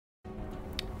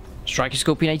Striker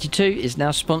Scorpion 82 is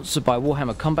now sponsored by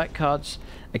Warhammer Combat Cards,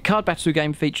 a card battle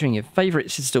game featuring your favourite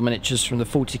Citadel miniatures from the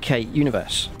 40k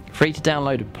universe. Free to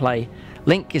download and play,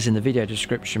 link is in the video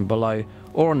description below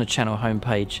or on the channel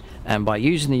homepage, and by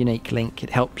using the unique link it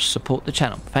helps support the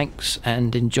channel. Thanks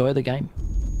and enjoy the game.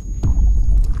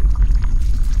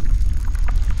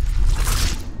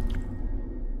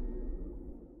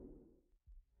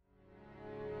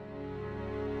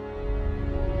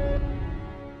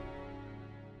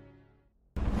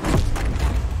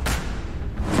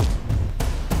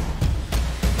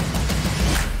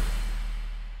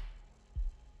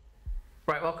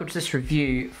 Right, welcome to this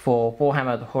review for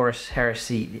Warhammer the Horus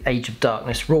Heresy, the Age of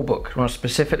Darkness rulebook. I want to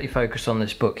specifically focus on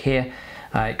this book here.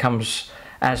 It comes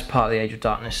as part of the Age of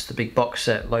Darkness, the big box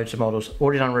set, loads of models.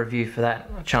 Already done a review for that,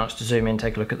 a chance to zoom in,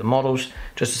 take a look at the models,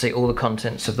 just to see all the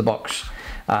contents of the box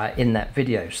in that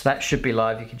video. So that should be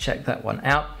live, you can check that one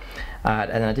out.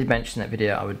 And I did mention in that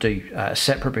video I would do a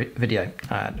separate video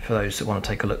for those that want to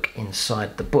take a look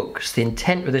inside the book. So the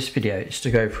intent with this video is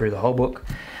to go through the whole book.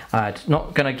 It's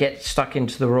not going to get stuck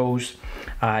into the rules.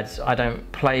 I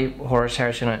don't play Horus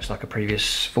Heresy, I know it's like a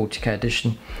previous 40k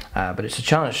edition, but it's a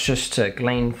chance just to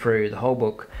glean through the whole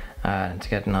book and to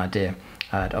get an idea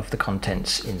of the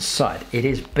contents inside. It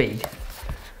is big,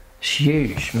 it's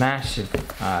huge, massive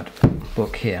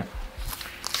book here,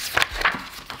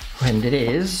 and it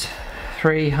is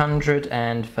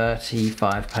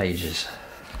 335 pages.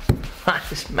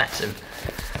 It's massive,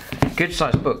 good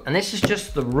sized book, and this is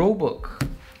just the rule book.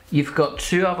 You've got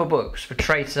two other books for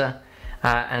Traitor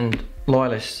and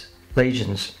Loyalist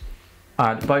Legions.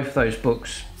 Both those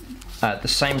books the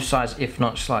same size, if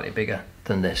not slightly bigger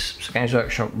than this. So Games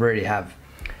Workshop really have,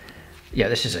 yeah,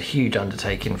 this is a huge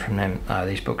undertaking from them.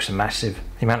 These books are massive.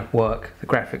 The amount of work, the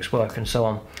graphics work and so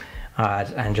on,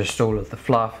 and just all of the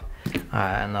fluff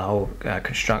and the whole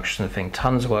construction of the thing.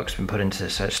 Tons of work's been put into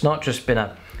this. So it's not just been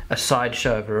a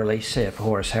sideshow of a release here for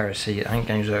Horus Heresy. I think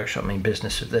Games Workshop mean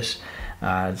business with this.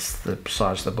 It's the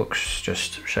size of the books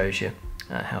just shows you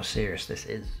how serious this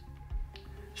is.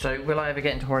 So will I ever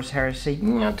get into Horus Heresy?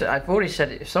 I've already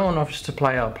said it. If someone offers to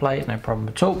play, I'll play it, no problem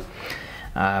at all.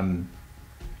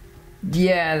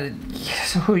 Yeah,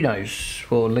 who knows?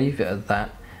 We'll leave it at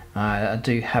that. I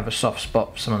do have a soft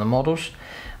spot for some of the models.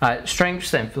 Strengths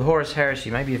then, for the Horus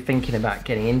Heresy, maybe you're thinking about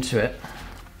getting into it.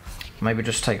 Maybe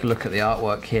just take a look at the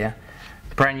artwork here.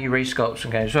 Brand new resculpts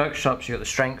from Games Workshops. You've got the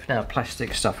strength now,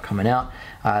 plastic stuff coming out.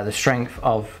 The strength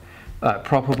of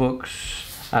proper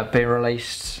books being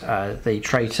released, the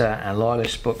Traitor and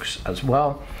Loyalist books as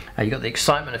well. You've got the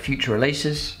excitement of future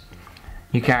releases,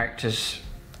 new characters,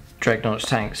 dreadnoughts,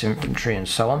 tanks, infantry and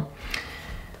so on.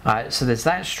 So there's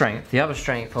that strength. The other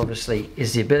strength obviously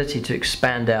is the ability to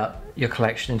expand out your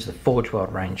collection into the Forge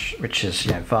World range, which is,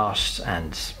 you know, vast,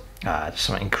 and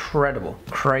some incredible,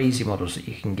 crazy models that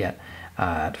you can get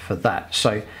for that.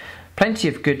 So plenty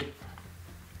of good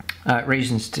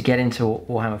reasons to get into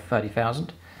Warhammer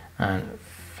 30,000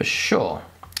 for sure.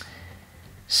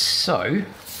 So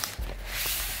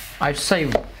I'd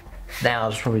say now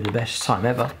is probably the best time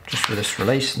ever, just with this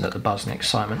release and the buzz and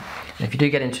excitement. And if you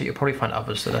do get into it, you'll probably find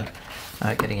others that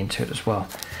are getting into it as well.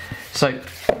 So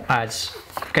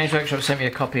Games Workshop sent me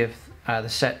a copy of the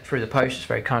set through the post. It's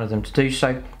very kind of them to do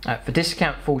so. For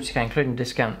discount 40k, including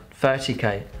discount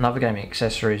 30k, and other gaming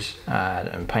accessories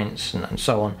and paints and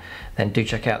so on, then do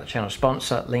check out the channel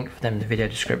sponsor. Link for them in the video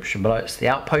description below. It's the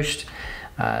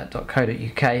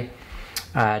OUTPOST.co.uk.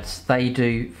 They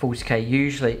do 40k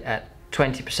usually at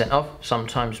 20% off,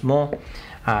 sometimes more,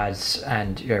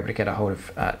 and you're able to get a hold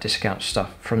of discount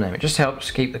stuff from them. It just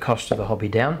helps keep the cost of the hobby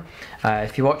down.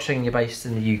 If you're watching and you're based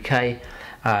in the UK,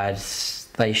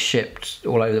 they shipped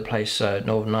all over the place,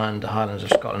 Northern Ireland, the Highlands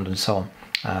of Scotland and so on,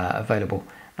 available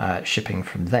shipping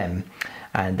from them.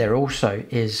 And there also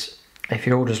is, if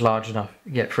your order's large enough,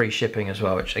 you get free shipping as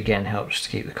well, which again helps to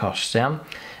keep the costs down.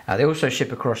 They also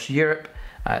ship across Europe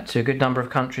to a good number of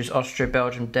countries: Austria,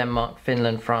 Belgium, Denmark,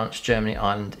 Finland, France, Germany,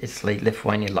 Ireland, Italy,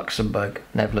 Lithuania, Luxembourg,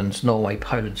 Netherlands, Norway,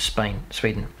 Poland, Spain,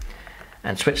 Sweden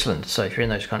and Switzerland. So if you're in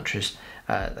those countries,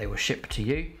 they will ship to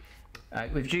you.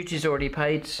 With duties already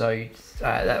paid, so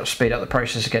that will speed up the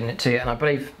process of getting it to you. And I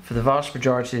believe for the vast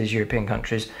majority of these European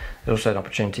countries, there's also an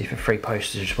opportunity for free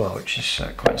postage as well, which is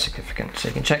quite significant. So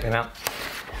you can check them out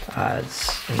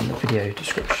in the video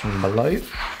description below.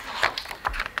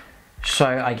 So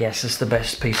I guess it's the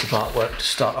best piece of artwork to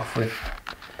start off with.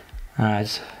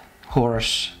 It's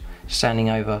Horus standing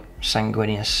over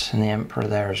Sanguinius and the Emperor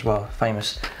there as well.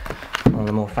 Famous, one of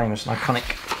the more famous and iconic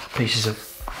pieces of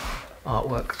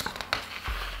artwork.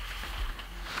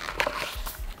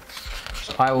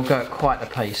 So I will go at quite a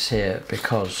pace here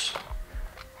because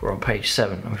We're on page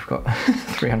 7 and we've got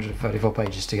 334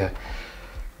 pages to go.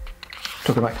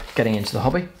 Talking about getting into the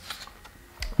hobby.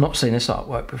 Not seen this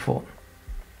artwork before.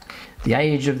 The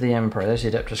Age of the Emperor. There's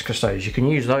the Adeptus Custodes. You can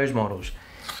use those models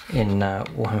in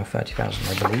Warhammer 30,000,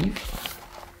 I believe.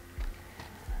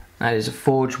 That is a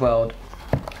Forge World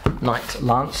Knight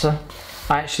Lancer.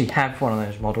 I actually have one of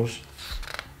those models.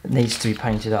 It needs to be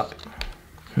painted up.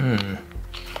 Looks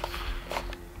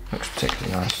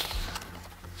particularly nice.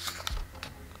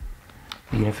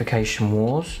 The Unification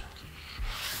Wars.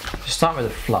 To start with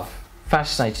the fluff.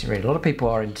 Fascinating read. A lot of people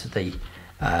are into the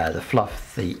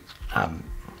fluff, the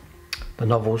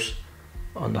novels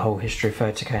on the whole history of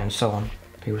 30K and so on.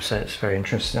 People say it's very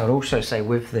interesting. I would also say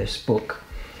with this book,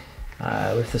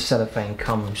 with the cellophane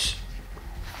comes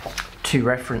 2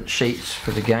 reference sheets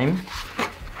for the game,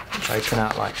 which open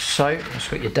out like so. It's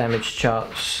got your damage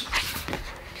charts,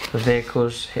 the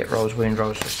vehicles, hit rolls, wind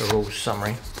rolls, just a rules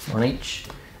summary on each,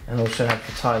 and also an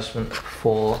advertisement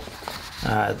for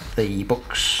the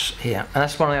books here. And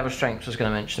that's one of the other strengths I was going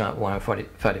to mention about Warhammer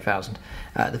 30,000.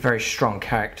 The very strong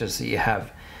characters that you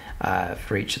have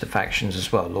for each of the factions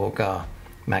as well. Lorgar,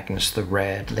 Magnus the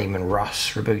Red, Lehman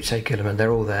Russ, Rabute, Gilliman,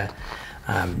 they're all there.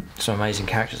 Some amazing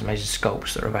characters, amazing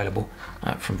sculpts that are available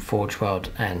from Forge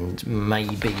World and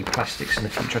maybe Plastics in the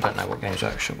future. I don't know what Games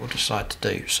Workshop will decide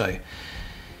to do. So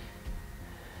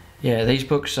yeah, these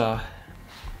books are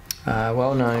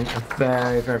well known and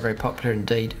very, very, very popular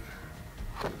indeed.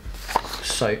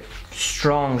 So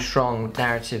strong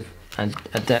narrative and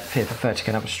a depth here for 30K,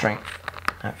 another strength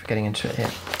for getting into it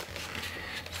here.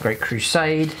 Great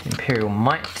Crusade, Imperial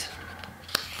Might.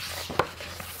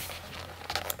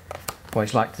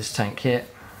 Always liked this tank here.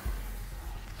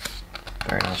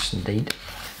 Very nice indeed.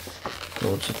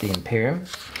 Lords of the Imperium.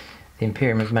 The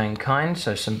Imperium of Mankind,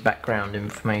 so some background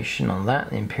information on that.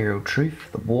 The Imperial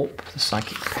Truth, the Warp, the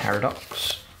Psychic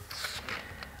Paradox.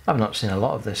 I've not seen a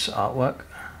lot of this artwork.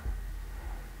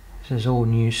 This is all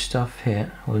new stuff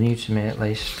here, or new to me at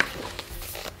least.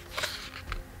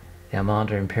 The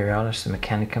Armada Imperialis, the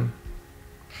Mechanicum.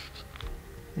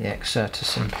 The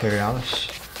Exertus Imperialis.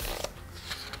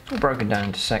 It's all broken down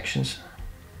into sections.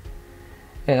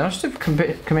 Yeah, they must have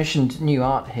commissioned new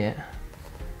art here.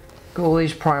 Got all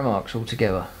these Primarchs all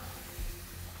together.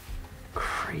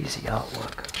 Crazy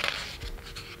artwork.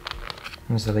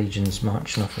 There's the Legions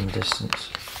marching off in the distance.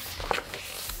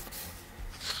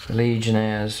 The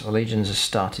Legionnaires, or Legions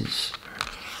Astartes.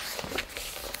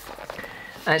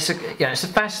 And it's a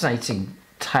fascinating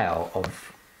tale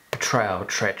of betrayal,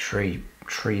 treachery,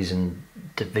 treason,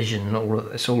 division.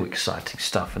 It's all exciting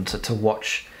stuff, and to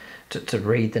watch, to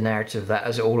read the narrative of that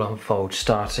as it all unfolds,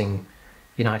 starting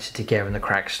united together and the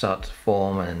cracks start to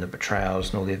form, and the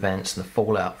betrayals and all the events and the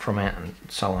fallout from it and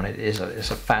so on. It's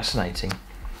a fascinating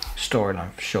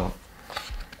storyline for sure.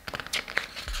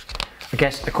 I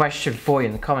guess a question for you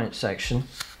in the comments section: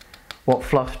 what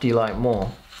fluff do you like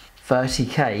more,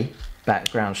 30K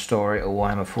background story or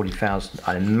Warhammer 40,000?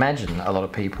 I imagine a lot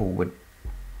of people would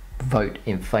vote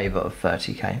in favour of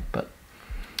 30K, but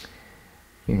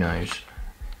who knows.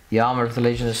 The armour of the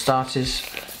Legion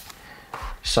Astartes.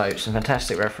 So some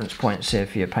fantastic reference points here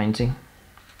for your painting.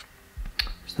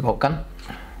 It's the bolt gun,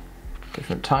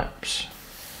 different types,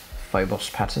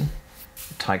 Phobos pattern,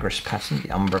 the Tigris pattern,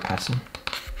 the Umbra pattern,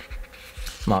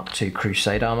 Mark II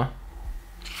Crusade armour,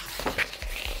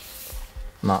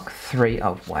 Mark III,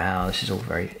 oh wow, this is all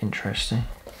very interesting.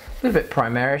 A little bit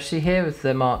Primarisy here with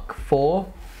the Mark IV,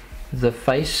 the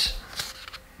face,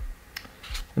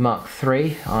 the Mark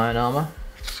III iron armour,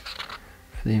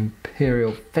 for the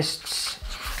Imperial Fists.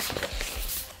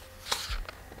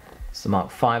 It's the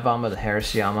Mark V armour, the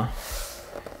Heresy armour,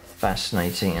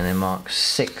 fascinating, and then Mark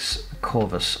VI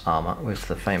Corvus armour with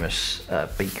the famous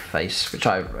beak face, which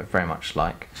I very much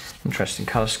like. Interesting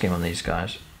colour scheme on these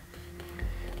guys.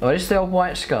 Oh, it's the old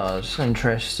white scars,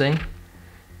 interesting.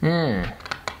 Yeah.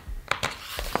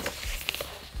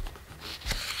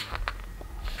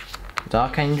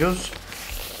 Dark Angels.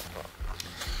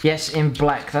 Yes, in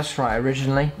black, that's right,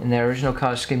 originally, in their original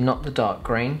colour scheme, not the dark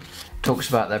green. Talks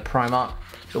about their Primarch.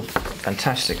 It's all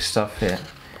fantastic stuff here.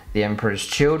 The Emperor's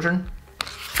Children.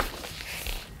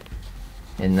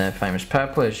 In their famous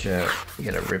purple, as you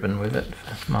get a ribbon with it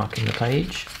for marking the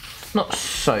page. Not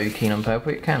so keen on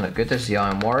purple, it can look good. There's the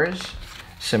Iron Warriors.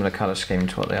 Similar colour scheme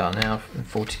to what they are now,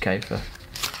 40K for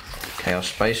Chaos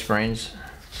Space Marines.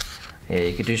 Yeah,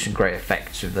 you could do some great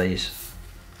effects with these,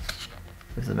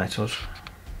 with the metals.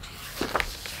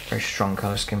 Very strong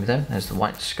colour scheme with them. There's the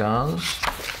White Scars.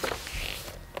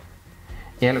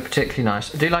 Yeah, look particularly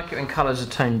nice. I do like it when colours are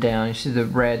toned down. You see the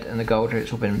red and the gold here,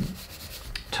 it's all been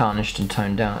tarnished and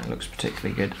toned down. It looks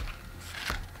particularly good.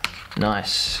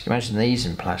 Nice. Imagine these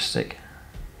in plastic.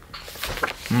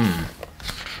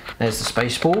 There's the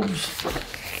Space Wolves.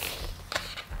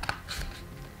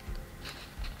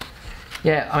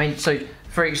 Yeah, I mean, so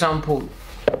for example,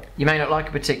 you may not like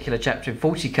a particular chapter in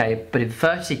 40k, but in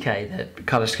 30k, the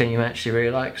colour scheme you actually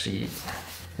really like, so you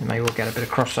may well get a bit of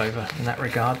crossover in that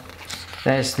regard.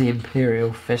 There's the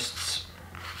Imperial Fists.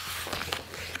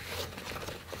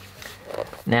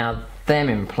 Now, them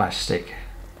in plastic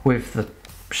with the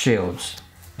shields,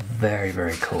 very,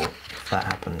 very cool if that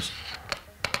happens.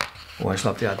 Always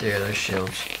love the idea of those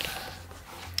shields.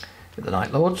 With the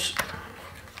Night Lords.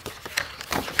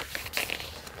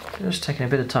 Just taking a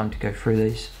bit of time to go through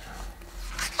these.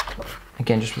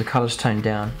 Again, just with the colours toned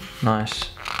down.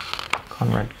 Nice.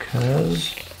 Conrad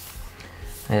Kurz.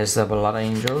 There's the Blood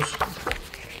Angels.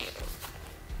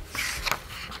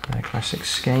 Their classic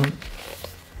scheme.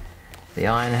 The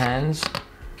Iron Hands.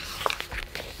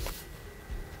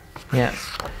 Yeah.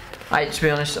 To be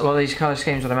honest, a lot of these colour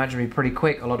schemes I'd imagine would be pretty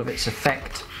quick. A lot of it's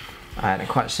effect. And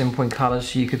quite simple in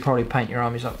colours, so you could probably paint your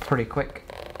armies up pretty quick.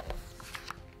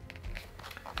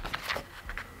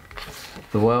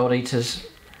 The World Eaters,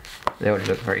 they already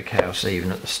look very chaos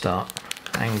even at the start.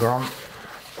 Angron,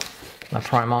 the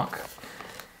Primarch.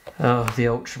 Oh, the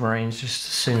Ultramarines, just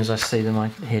as soon as I see them I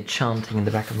hear chanting in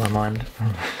the back of my mind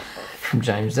from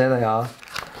James. There they are.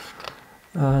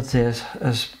 Oh dear,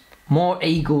 there's more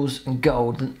eagles and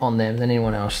gold on them than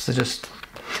anyone else. They're just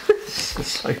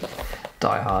so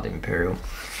die-hard Imperial.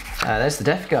 There's the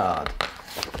Death Guard.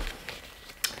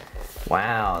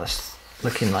 Wow, that's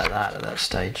looking like that at that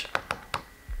stage.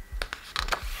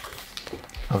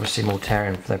 Obviously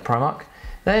Mortarion for their Primarch.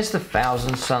 There's the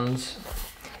Thousand Sons.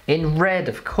 In red,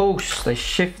 of course.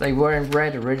 They were in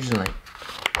red originally.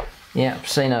 Yeah, I've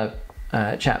seen a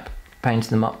chap painting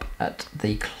them up at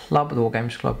the club, the War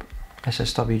Games Club,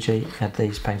 SSWG. Had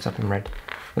these painted up in red.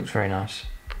 Looks very nice.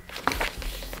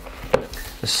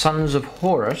 The Sons of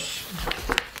Horus.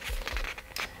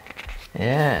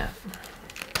 Yeah.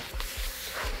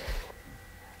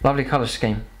 Lovely colour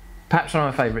scheme. Perhaps one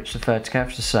of my favourites, the 30k, I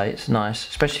have to say. It's nice,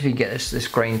 especially if you get this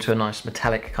green to a nice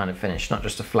metallic kind of finish, not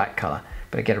just a flat colour,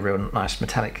 but you get a real nice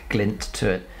metallic glint to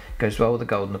it. Goes well with the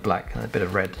gold and the black, and a bit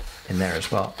of red in there as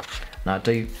well. Now I'd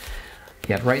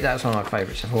rate that as one of my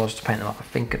favourites. If I was to paint them up, I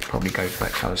think I'd probably go for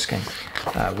that colour scheme.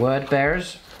 Word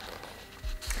Bearers.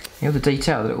 You know the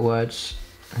detail, the little words,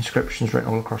 inscriptions written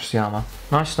all across the armour.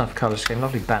 Nice enough colour scheme,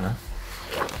 lovely banner.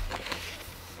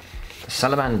 The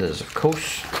Salamanders, of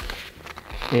course.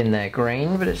 In their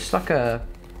green, but it's like a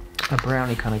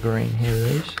browny kind of green here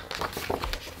it is.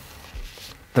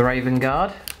 The Raven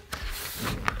Guard.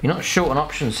 You're not short on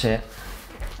options here.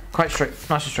 Quite nice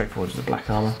and straightforward as the black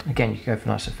armour. Again, you can go for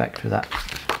a nice effect with that.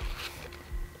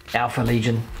 Alpha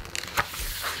Legion.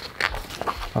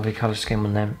 Lovely colour scheme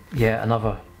on them. Yeah,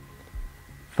 another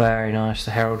very nice.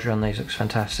 The heraldry on these looks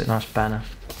fantastic. Nice banner.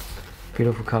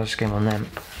 Beautiful colour scheme on them.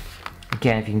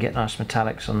 Again, if you can get nice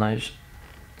metallics on those,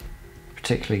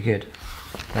 particularly good.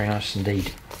 Very nice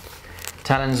indeed.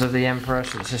 Talons of the Emperor,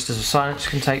 so the Sisters of Silence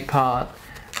can take part.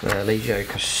 The Legio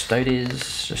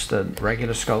Custodes, just the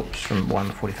regular sculpts from 1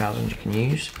 to 40,000 you can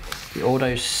use. The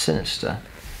Ordo Sinister,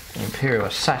 the Imperial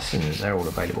Assassins, they're all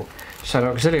available. So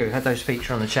Auxiliary, we've had those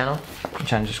feature on the channel, in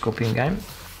Challenger Scorpion game.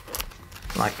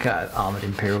 Like Armoured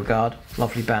Imperial Guard,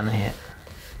 lovely banner here.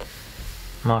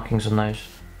 Markings on those,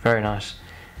 very nice.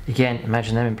 Again,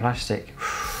 imagine them in plastic.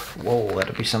 Whoa,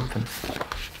 that'll be something.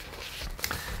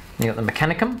 You got the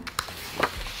Mechanicum.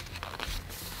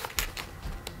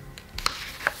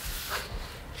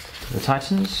 The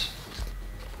Titans.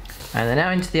 And they're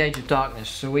now into the Age of Darkness,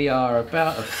 so we are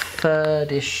about a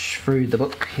third-ish through the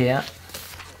book here.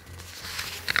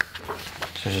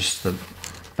 So just the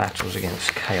battles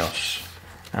against chaos.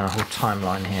 And a whole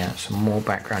timeline here, some more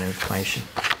background information.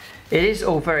 It is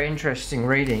all very interesting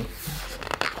reading.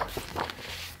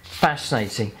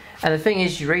 Fascinating. And the thing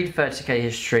is, you read 30k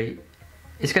history,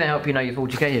 it's going to help you know your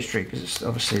 40k history, because it's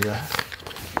obviously the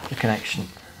connection.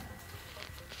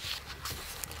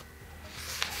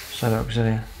 So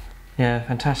Auxiliary. Yeah,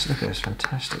 fantastic. Look at this,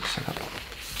 fantastic setup.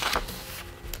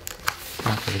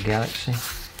 Map of the galaxy.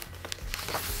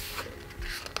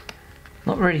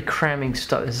 Not really cramming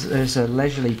stuff, there's a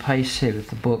leisurely pace here with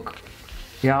the book.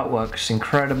 The artwork's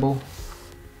incredible.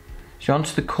 So on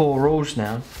to the core rules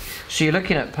now. So you're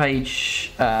looking at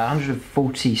page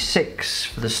 146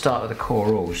 for the start of the core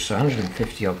rules. So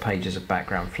 150 odd pages of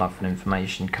background fluff and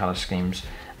information, colour schemes,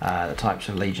 the types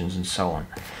of legions and so on.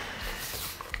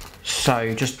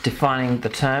 So just defining the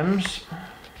terms.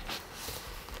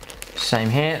 Same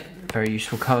here, very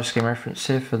useful colour scheme reference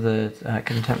here for the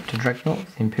Contempt to Dreadnought,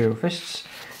 the Imperial Fists.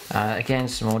 Again,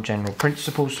 some more general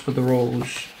principles for the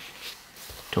rules.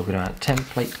 Talking about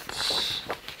templates.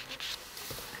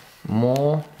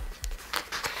 More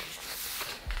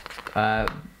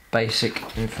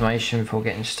basic information before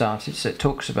getting started. So it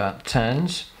talks about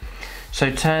turns.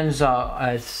 So turns are,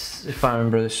 as if I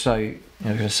remember, so I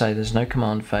was going to say there's no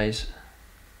command phase.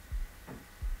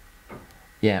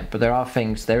 Yeah, but there are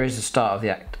things. There is the start of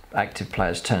the active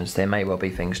player's turns. There may well be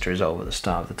things to resolve at the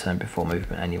start of the turn before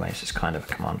movement anyway, so it's kind of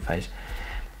a command phase.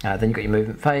 Then you've got your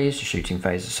movement phase, your shooting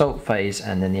phase, assault phase,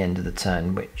 and then the end of the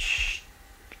turn, which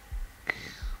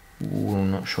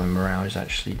I'm not sure morale is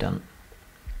actually done.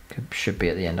 Should be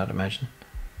at the end, I'd imagine.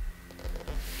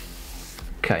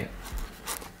 Okay.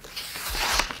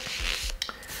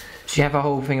 So you have a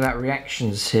whole thing about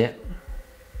reactions here.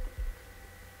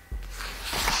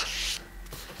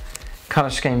 Colour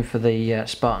scheme for the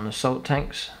Spartan assault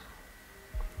tanks.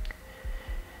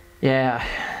 Yeah,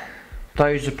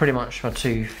 those are pretty much my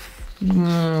two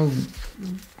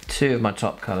of my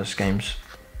top colour schemes.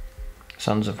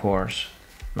 Sons of Horus,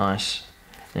 nice.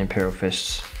 And Imperial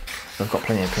Fists. I've got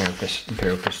plenty of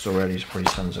Imperial Fists already, it's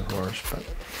probably Sons of Horus, but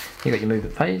you've got your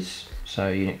movement phase, so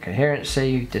unit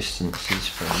coherency, distances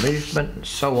for movement, and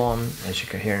so on. As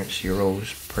your coherency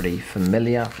rules, pretty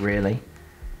familiar, really.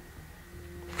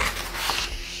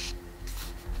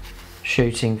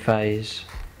 Shooting phase.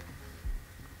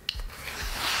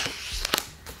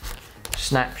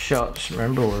 Snapshots,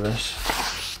 remember all of this.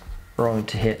 Rolling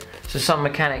to hit. So some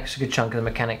mechanics, a good chunk of the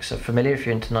mechanics are familiar if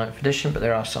you're into 9th edition, but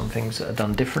there are some things that are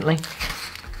done differently.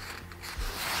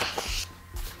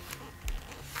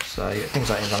 So things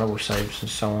like invulnerable saves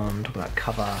and so on, talk about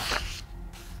cover.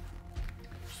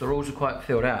 So the rules are quite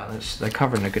filled out, they're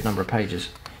covering a good number of pages.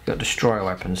 You've got destroyer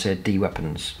weapons here, D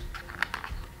weapons.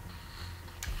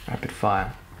 Rapid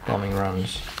fire, bombing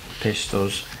runs,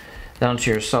 pistols. Then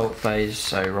onto your assault phase,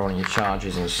 so rolling your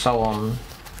charges and so on.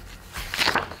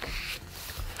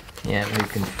 Yeah, who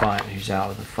can fight, who's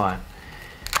out of the fight.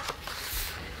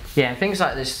 Yeah, things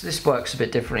like this works a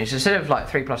bit differently. So instead of like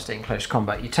 3+ in close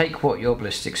combat, you take what your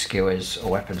ballistic skill is,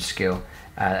 or weapon skill,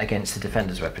 against the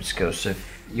defender's weapon skill. So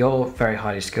if you're very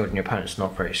highly skilled and your opponent's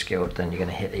not very skilled, then you're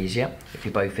going to hit easier. If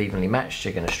you're both evenly matched,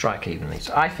 you're going to strike evenly.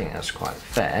 So I think that's quite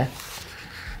fair.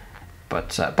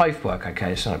 But both work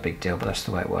okay, it's not a big deal, but that's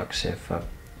the way it works here for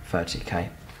 30k.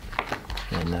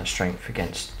 And strength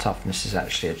against toughness is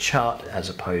actually a chart as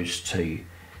opposed to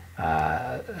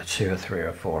a 2 or 3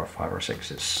 or 4 or 5 or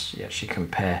 6. It's, you actually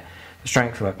compare the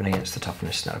strength of the weapon against the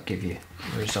toughness, and that'll give you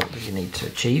the result that you need to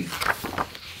achieve.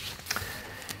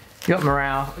 You've got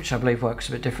morale, which I believe works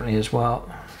a bit differently as well.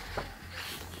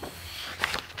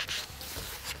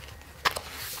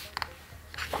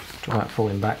 Talk about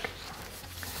falling back.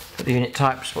 Got the unit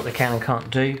types, what they can and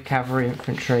can't do, cavalry,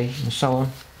 infantry, and so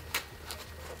on.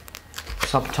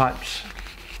 Subtypes,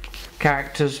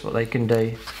 characters, what they can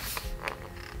do.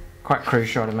 Quite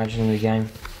crucial, I'd imagine, in the game.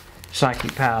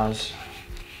 Psychic powers,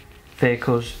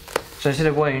 vehicles. So instead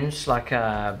of wounds, like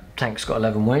tank's got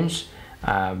 11 wounds,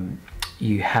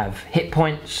 you have hit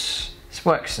points. This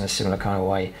works in a similar kind of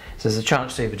way. So there's a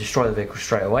chance to either destroy the vehicle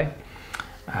straight away.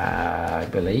 I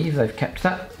believe they've kept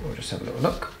that. We'll just have a little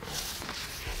look.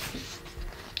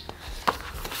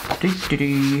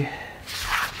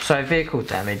 So vehicle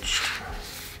damaged.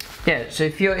 Yeah, so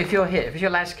if your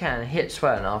las cannon hits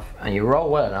well enough and you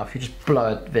roll well enough, you just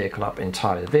blow a vehicle up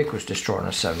entirely. The vehicle's destroyed on a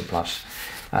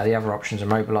 7+. The other options are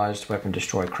mobilised, weapon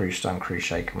destroy, crew stun, crew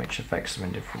shaken, which affects them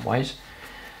in different ways.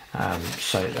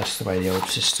 So that's the way the old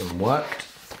system worked.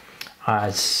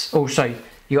 Also,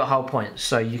 you got hull points,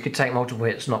 so you could take multiple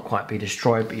hits, not quite be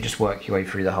destroyed, but you just work your way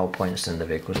through the hull points and the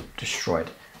vehicle's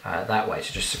destroyed that way. So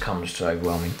it just succumbs to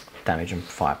overwhelming damage and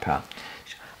firepower.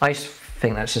 I used to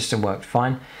think that system worked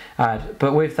fine,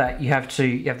 but with that you have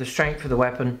the strength of the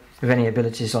weapon with any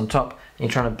abilities on top, and you're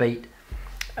trying to beat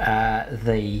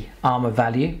the armor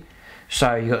value.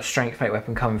 So you've got strength 8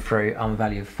 weapon coming through, armor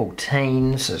value of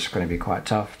 14, so it's going to be quite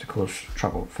tough to cause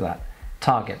trouble for that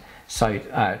target. So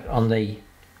on the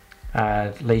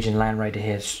Legion Land Raider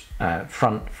here,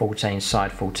 front 14,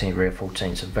 side 14, rear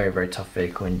 14, so very, very tough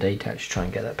vehicle indeed to actually try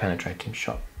and get that penetrating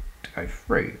shot to go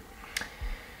through.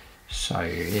 So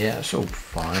yeah, it's all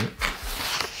fine.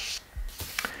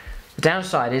 The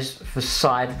downside is for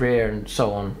side, rear and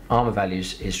so on armor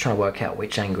values is trying to work out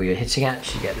which angle you're hitting at.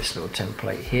 So you get this little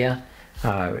template here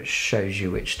which shows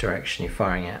you which direction you're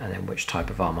firing at and then which type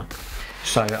of armor.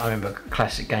 So I remember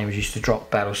classic games used to drop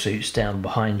battle suits down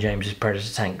behind James's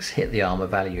Predator tanks, hit the armor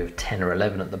value of 10 or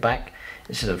 11 at the back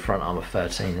instead of front armor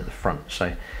 13 at the front.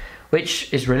 So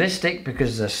which is realistic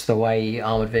because that's the way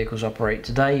armoured vehicles operate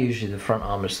today. Usually the front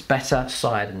armour's better,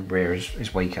 side and rear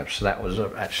is weaker, so that was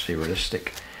actually a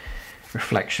realistic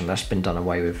reflection. That's been done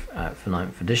away with for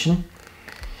 9th edition.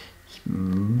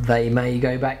 They may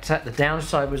go back to that. The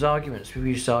downside was arguments. People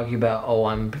used to argue about, oh,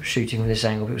 I'm shooting from this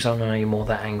angle. People say, oh, no, you're more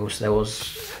that angle. So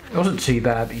it wasn't too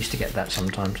bad, but you used to get that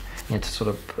sometimes. You had to sort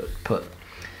of put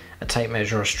a tape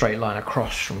measure or a straight line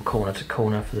across from corner to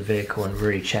corner for the vehicle and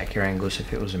really check your angles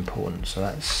if it was important. So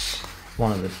that's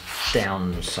one of the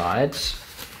downsides.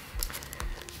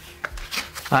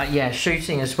 Yeah,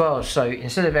 shooting as well. So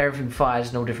instead of everything fires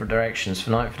in all different directions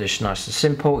for 9th edition, nice and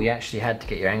simple, you actually had to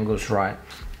get your angles right.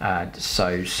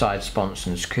 So side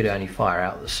sponsons could only fire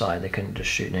out the side, they couldn't just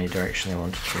shoot in any direction they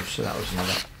wanted to, so that was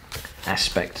another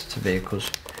aspect to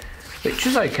vehicles, which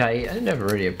was okay. It never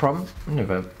really a problem, I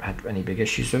never had any big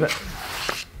issues with it.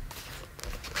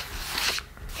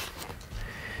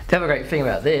 The other great thing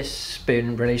about this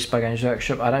being released by Games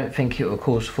Workshop, I don't think it will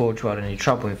cause Forge World any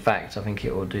trouble. In fact, I think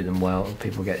it will do them well.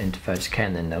 People get into 30K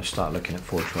and then they'll start looking at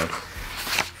Forge World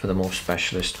for the more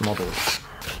specialist models.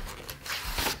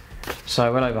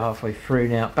 So well over halfway through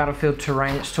now. Battlefield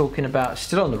terrain it's talking about,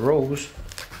 still on the rules.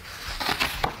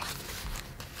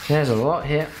 There's a lot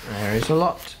here, there is a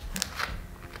lot.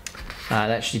 They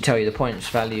actually tell you the points,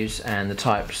 values and the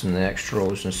types and the extra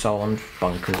rules and so on.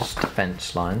 Bunkers,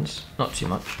 defence lines, not too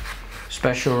much.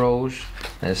 Special rules,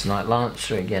 there's Knight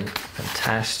Lancer again,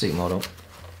 fantastic model.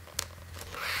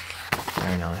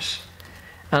 Very nice.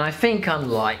 And I think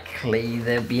unlikely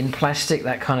they'll be in plastic,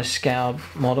 that kind of scale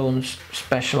model and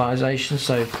specialisation,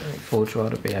 so Forge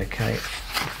World will be okay,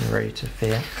 ready to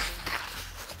fear.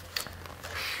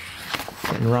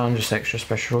 Getting run, just extra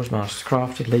special rules, Masters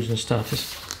Crafted, Legion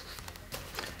starters.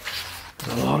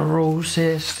 There's a lot of rules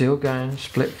here, still going,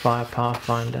 Split Fire,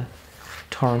 Pathfinder,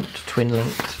 Torrent, Twin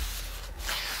Linked,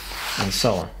 and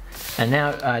so on. And now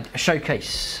a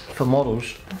showcase for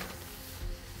models.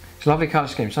 It's a lovely colour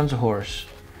scheme, Sons of Horus.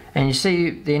 And you see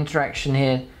the interaction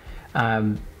here,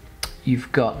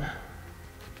 you've got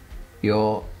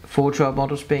your Forge World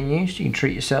models being used. You can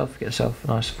treat yourself, get yourself a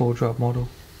nice Forge World model.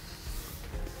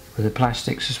 With the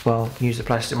plastics as well, use the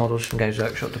plastic models from Games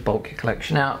Workshop to bulk your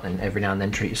collection out, and every now and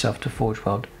then treat yourself to Forge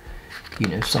World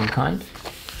unit of some kind.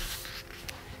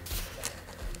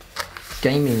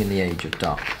 Gaming in the Age of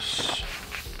Darkness.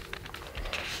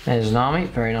 There's an army,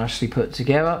 very nicely put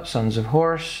together, Sons of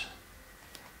Horus.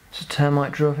 It's a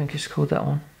termite drill, I think it's called, that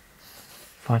one.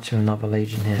 Fighting another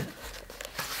legion here.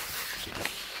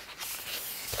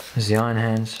 There's the Iron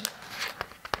Hands.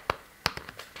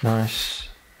 Nice.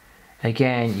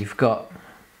 Again, you've got,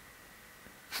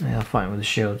 yeah, fighting with the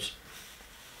shields.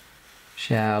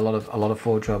 So yeah, a lot of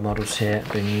Forge World models here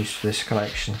being used for this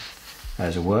collection.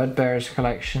 There's a Word Bearers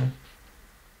collection,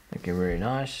 looking really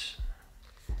nice.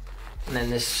 And then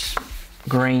this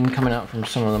green coming up from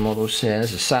some of the models here.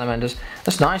 There's the Salamanders.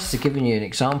 That's nice, they're giving you an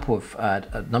example of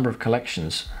a number of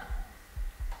collections.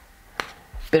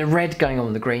 Bit of red going on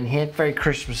with the green here, very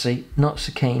Christmassy, not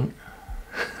so keen.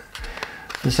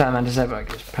 The Salamanders there, but I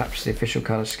guess perhaps the official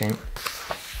colour scheme.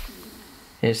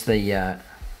 Here's the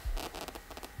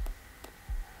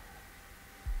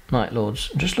Night Lords.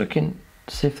 I'm just looking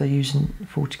to see if they're using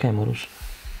 40k models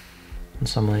in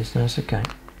some ways. No, it's okay.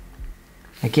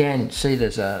 Again, see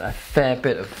there's a fair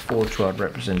bit of Forge World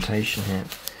representation here.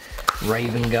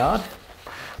 Raven Guard,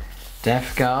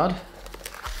 Death Guard.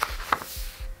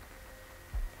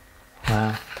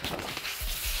 Wow.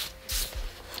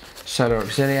 Solar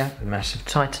Auxilia, the Massive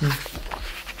Titan. You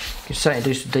can certainly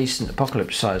do some decent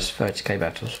apocalypse size 30k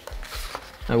battles.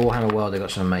 At Warhammer World they've got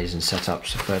some amazing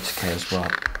setups for 30k as well.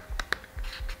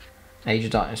 Age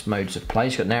of Darkness modes of play.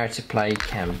 You've got narrative play,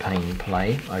 campaign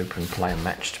play, open play and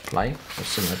matched play. That's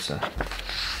similar to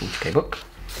 40k book.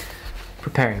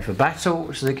 Preparing for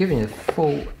battle. So they're giving you the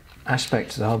full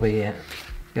aspect of the hobby here.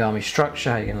 The army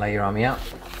structure, how you can lay your army out.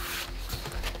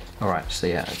 Alright, so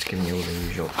yeah, it's giving you all the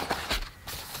usual.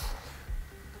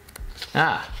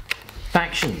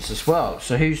 Factions as well.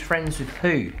 So who's friends with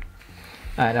who?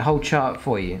 The whole chart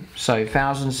for you. So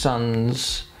Thousand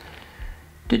Sons.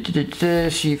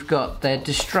 So you've got their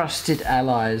distrusted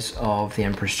allies of the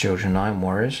Emperor's Children, Iron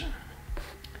Warriors.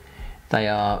 They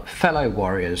are fellow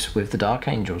warriors with the Dark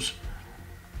Angels.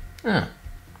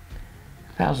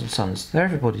 Thousand Sons. They're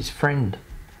everybody's friend.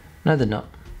 No, they're not.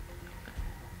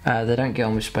 They don't get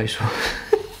on with Space Wolves.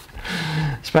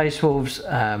 Space Wolves,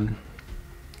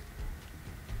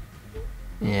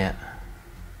 yeah.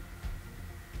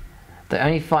 They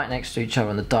only fight next to each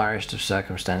other in the direst of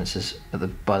circumstances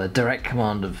by the direct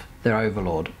command of their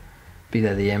overlord, be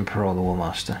they the Emperor or the War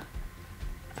Master.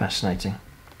 Fascinating.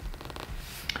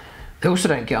 They also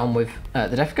don't get on with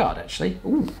the Death Guard, actually.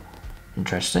 Ooh,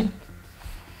 interesting.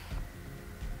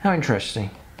 How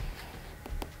interesting.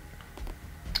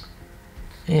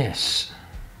 Yes.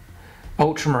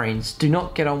 Ultramarines do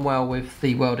not get on well with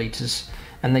the World Eaters,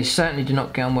 and they certainly do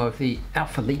not get on well with the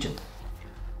Alpha Legion.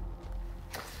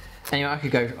 Anyway, I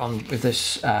could go on with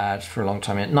this for a long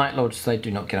time. Night Lords, they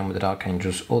do not get on with the Dark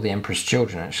Angels or the Emperor's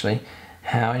Children, actually.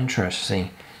 How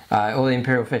interesting. Or the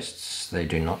Imperial Fists, they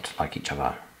do not like each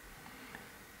other.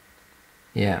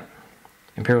 Yeah.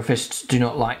 Imperial Fists do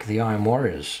not like the Iron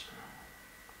Warriors.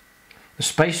 The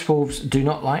Space Wolves do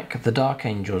not like the Dark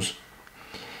Angels.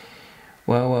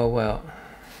 Well, well, well.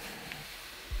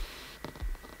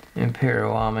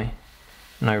 Imperial Army.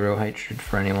 No real hatred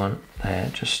for anyone. They're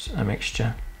just a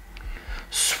mixture.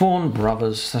 Sworn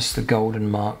Brothers, that's the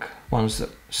golden mark. Ones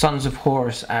that Sons of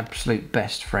Horus, absolute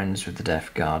best friends with the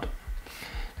Death Guard.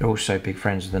 They're also big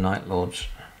friends with the Night Lords.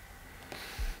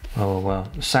 Oh well,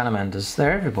 the Salamanders,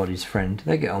 they're everybody's friend.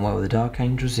 They get on well with the Dark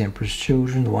Angels, the Emperor's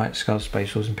Children, the White Skull,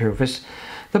 Space Wolves, Imperial Fists,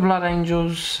 the Blood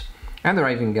Angels, and the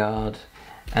Raven Guard,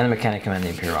 and the Mechanicum and the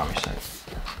Imperial Army, so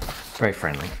very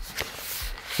friendly.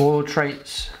 War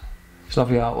traits, it's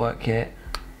lovely artwork here.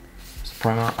 It's the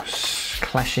Primarchs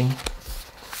clashing.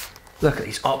 Look at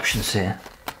these options here.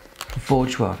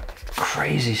 Forge World,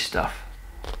 crazy stuff.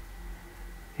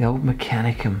 The old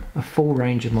Mechanicum, a full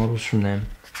range of models from them.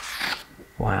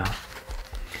 Wow.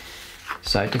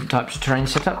 So different types of terrain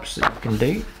setups that you can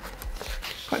do.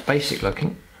 Quite basic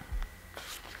looking.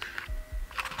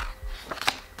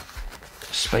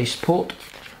 Spaceport,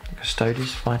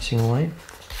 Custodes fighting away.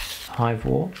 Hive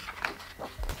War.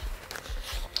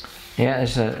 Yeah,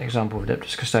 there's an example of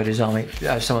Adeptus Custodes army.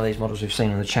 Some of these models we've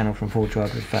seen on the channel from Forge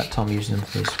World with Tom using them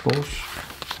for his force.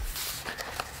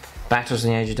 Battles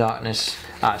in the Age of Darkness.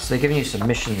 So they're giving you some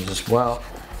missions as well.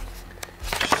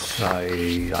 So,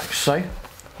 like so.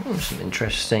 Oh, some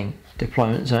interesting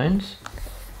deployment zones.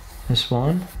 This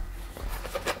one.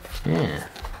 Yeah.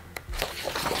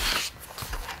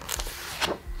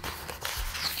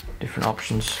 Different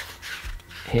options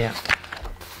here.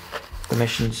 The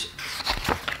missions.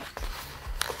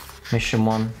 Mission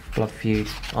 1, Blood Feud,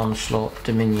 Onslaught,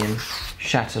 Dominion,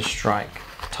 Shatter Strike,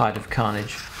 Tide of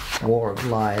Carnage, War of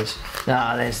Lies.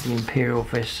 There's the Imperial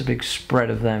Fists, a big spread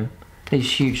of them.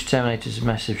 These huge Terminators with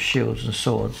massive shields and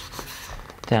swords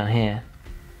down here.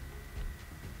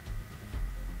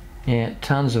 Yeah,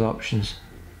 tons of options.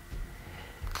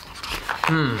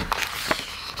 And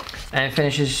it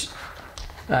finishes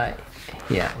yeah,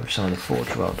 with some of the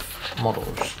Forge World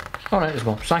models. Oh no, there's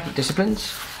more. Psychic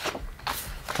Disciplines.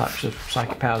 Types of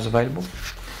psychic powers available.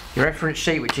 Your reference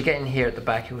sheet, which you get in here at the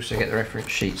back. You also get the reference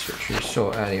sheets, which we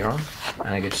saw earlier on,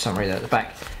 and a good summary there at the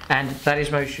back. And that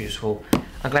is most useful.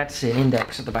 I'm glad to see an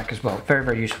index at the back as well. Very,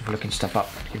 very useful for looking stuff up,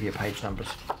 give you page numbers.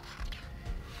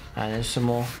 And there's some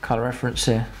more colour reference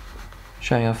here,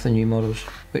 showing off the new models,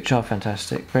 which are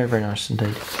fantastic. Very, very nice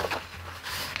indeed.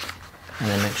 And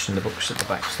then mention the books at the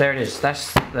back. So there it is.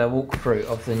 That's the walkthrough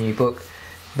of the new book.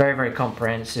 Very, very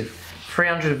comprehensive.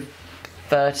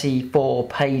 334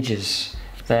 pages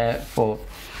there for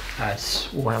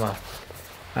Wahammer,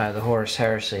 the Horus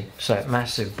Heresy. So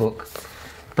massive book.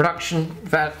 Production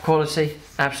quality,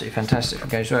 absolutely fantastic from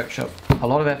Games Workshop. A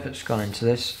lot of effort's gone into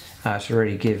this to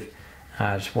really give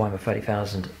Warhammer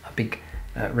 30,000 a big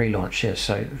relaunch here.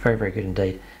 So very, very good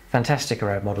indeed. Fantastic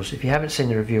array of models. If you haven't seen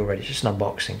the review already, it's just an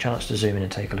unboxing. Chance to zoom in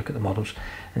and take a look at the models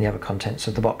and the other contents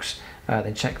of the box.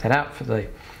 Then check that out for the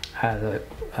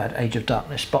Age of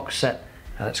Darkness box set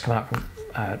that's come out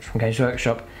from Games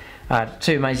Workshop.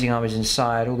 2 amazing armies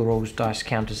inside, all the rules, dice,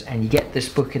 counters, and you get this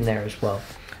book in there as well.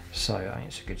 So I think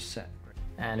it's a good set.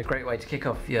 And a great way to kick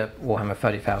off your Warhammer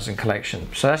 30,000 collection.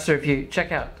 So that's the review.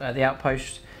 Check out the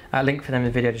Outpost. Link for them in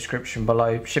the video description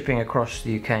below. Shipping across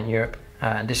the UK and Europe.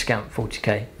 And discount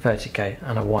 40k, 30k,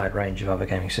 and a wide range of other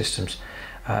gaming systems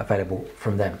available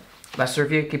from them. That's the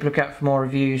review. Keep a lookout for more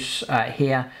reviews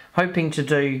here. Hoping to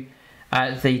do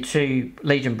the 2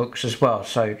 Legion books as well.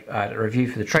 So a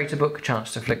review for the Traitor book, a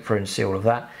chance to flick through and see all of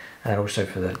that, and also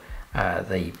for the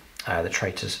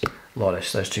Traitors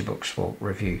Loyalists. Those 2 books will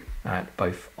review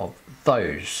both of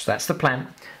those. That's the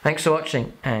plan. Thanks for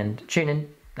watching, and tune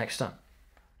in next time.